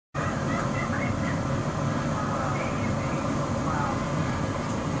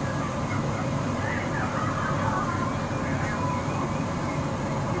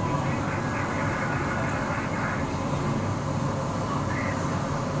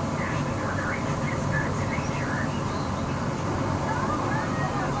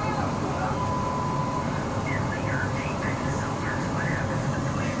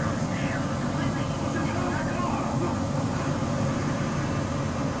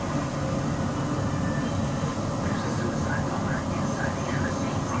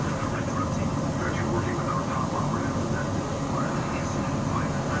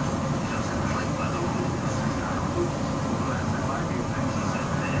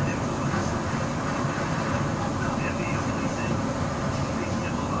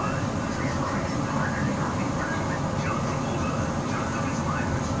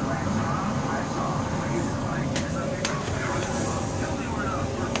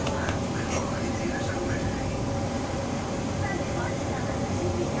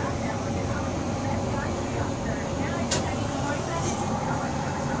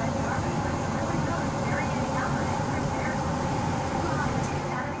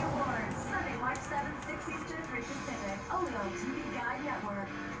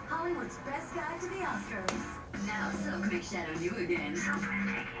new again.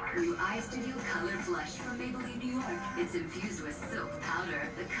 New Eye Studio Color Flush from Maybelline, New York. It's infused with silk powder.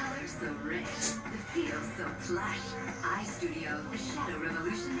 The color's so rich. The feel so plush. Eye Studio, the shadow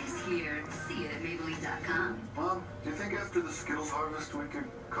revolution is here. See it at Maybelline.com. Mom, do you think after the Skittles harvest we could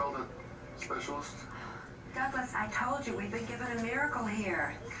call the specialist? Douglas, I told you we've been given a miracle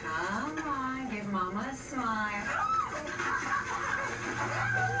here. Come on, give Mama a smile.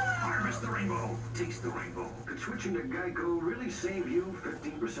 Harvest the rainbow. Taste the rainbow. Could switching to Geico really save you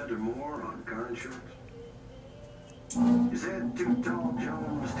 15% or more on car insurance? Is that too tall,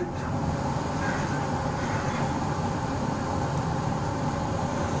 Jones? Too tall?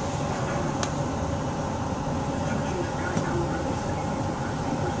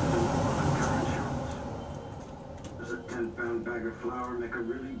 Does a 10-pound bag of flour make a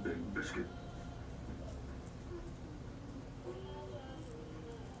really big biscuit?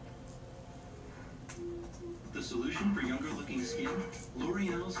 The solution for younger-looking skin?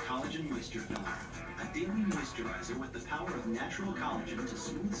 L'Oreal's Collagen Moisture Filler. A daily moisturizer with the power of natural collagen to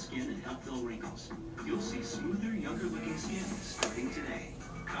smooth skin and help fill wrinkles. You'll see smoother, younger-looking skin starting today.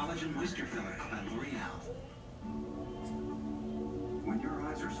 Collagen Moisture Filler by L'Oreal. When your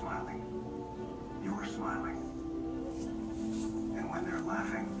eyes are smiling, you're smiling. And when they're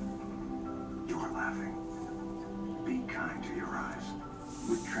laughing, you're laughing. Be kind to your eyes.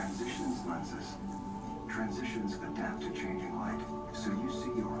 With Transitions lenses, Transitions adapt to changing light, so you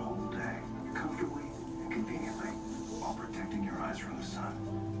see your whole day comfortably and conveniently while protecting your eyes from the sun.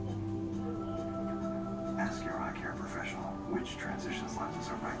 Ask your eye care professional which Transitions lenses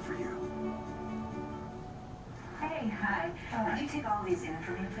are right for you. Hey, hi. Would you take all these in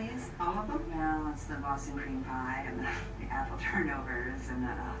for me, please? All of them? No, it's the Boston cream pie and the apple turnovers and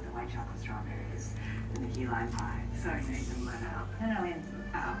the white chocolate strawberries and the key lime pie. Sorry, Nathan, let out. No, in.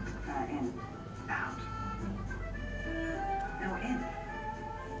 Out. In. Out. No,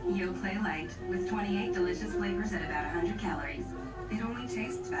 in. Yo Play Light with 28 delicious flavors at about 100 calories. It only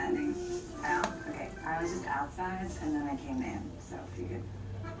tastes fattening. Out? Okay, I was just outside and then I came in, so if you could.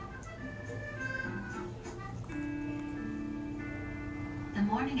 The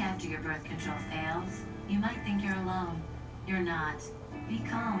morning after your birth control fails, you might think you're alone. You're not. Be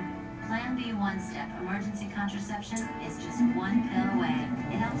calm. Plan B one-step emergency contraception is just one pill away.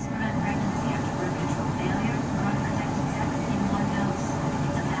 It helps prevent pregnancy after birth control failure or unprotected sex in one dose.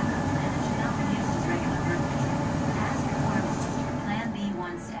 It's a backup plan that should not be used as regular birth control. Ask your pharmacist for Plan B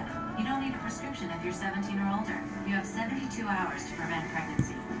one-step. You don't need a prescription if you're 17 or older. You have 72 hours to prevent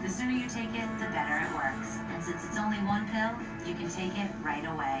pregnancy. The sooner you take it, the better it works. And since it's only one pill, you can take it right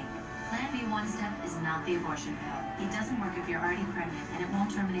away. Plan B one-step is not the abortion pill. It doesn't work if you're already pregnant, and it won't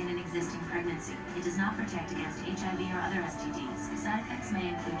terminate an existing pregnancy. It does not protect against HIV or other STDs. Side effects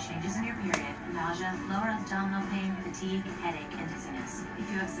may include changes in your period, nausea, lower abdominal pain, fatigue, headache, and dizziness. If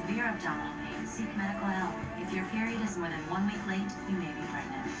you have severe abdominal pain, seek medical help. If your period is more than 1 week late, you may be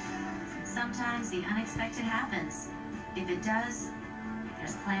pregnant. Sometimes the unexpected happens. If it does,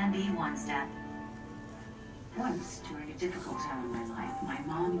 there's Plan B one-step. Once, during a difficult time in my life, my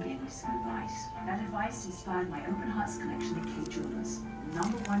mom gave me some advice. That advice inspired my Open Hearts collection at Kay Jewelers,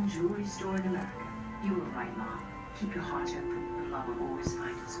 #1 jewelry store in America. You were right, Mom. Keep your heart open. The love will always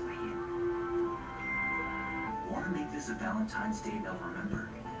find its way in. Want to make this a Valentine's Day they'll remember?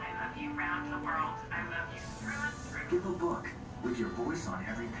 I love you round the world. I love you through and through. Give a book with your voice on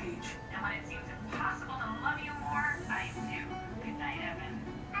every page. And when it seems impossible to love you more, I do. Good night, Evan.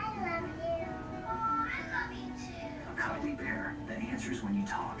 I love you. Oh, I love you too. A cuddly bear that answers when you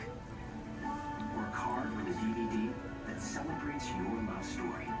talk. Or a card with a DVD that celebrates your love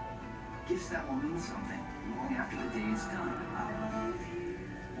story. Gifts that will mean something long after the day is done.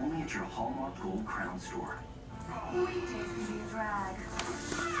 Only at your Hallmark Gold Crown store. Weekdays can be a drag.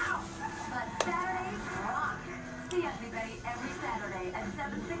 But Saturdays rock. See Ugly Betty every Saturday at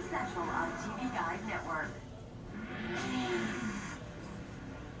 7, 6 Central on TV Guide Network.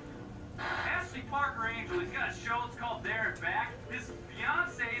 Ashley Parker Angel, he's got a show, it's called There and Back. His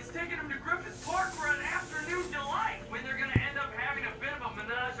fiance is taking him to Griffith Park for an afternoon delight, when they're going to end up having a bit of a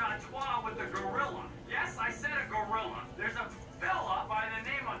menage a trois with a gorilla. Yes, I said a gorilla. There's a fella by the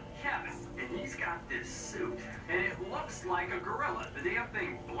name of Kevin, and he's got this suit, and it looks like a gorilla. The damn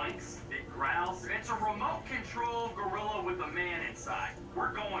thing blinks, it growls. It's a remote-controlled gorilla with a man inside.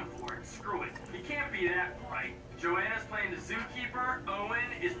 We're going for it. Screw it. You can't be that right. Joanna's playing the zookeeper,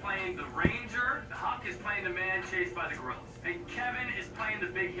 Owen is playing the ranger, Huck is playing the man chased by the gorilla, and Kevin is playing the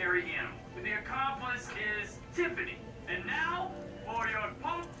big hairy animal. The accomplice is Tiffany. And now, for your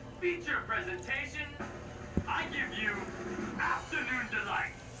post-feature presentation, I give you Afternoon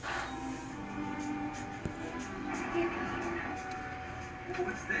Delight.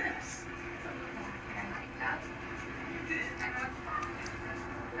 What's this? I like that. You did? I know it's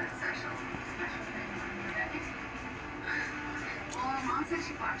that's special thing. Okay. Well, Mom said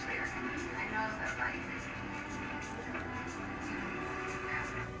she watched later. I know that, like,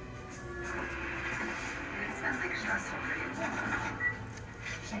 it's been, like, stressful for you.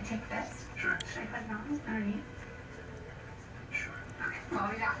 Should I take this? Sure. Should I put it on underneath? Sure. Okay. Well,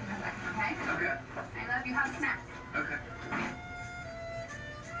 I'll be back in a second, okay? Okay. I love you. Have a snack. Okay.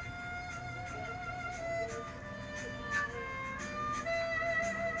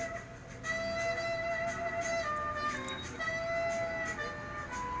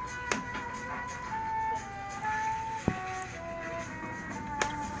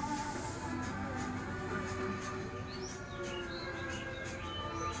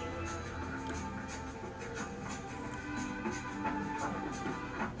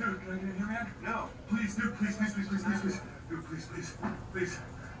 Dude, can I get in here, man? No. Please, dude, please. Dude, please.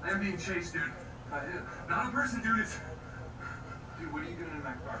 I am being chased, dude. By who? Not a person, dude, it's... Dude, what are you doing in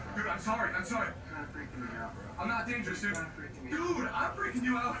my car? Dude, I'm sorry. You're kind of freaking me out, bro. I'm not dangerous, dude. You're kind of freaking me out. Dude, I'm freaking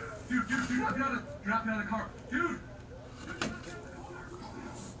you out. Dude, do not get out of the car. Dude.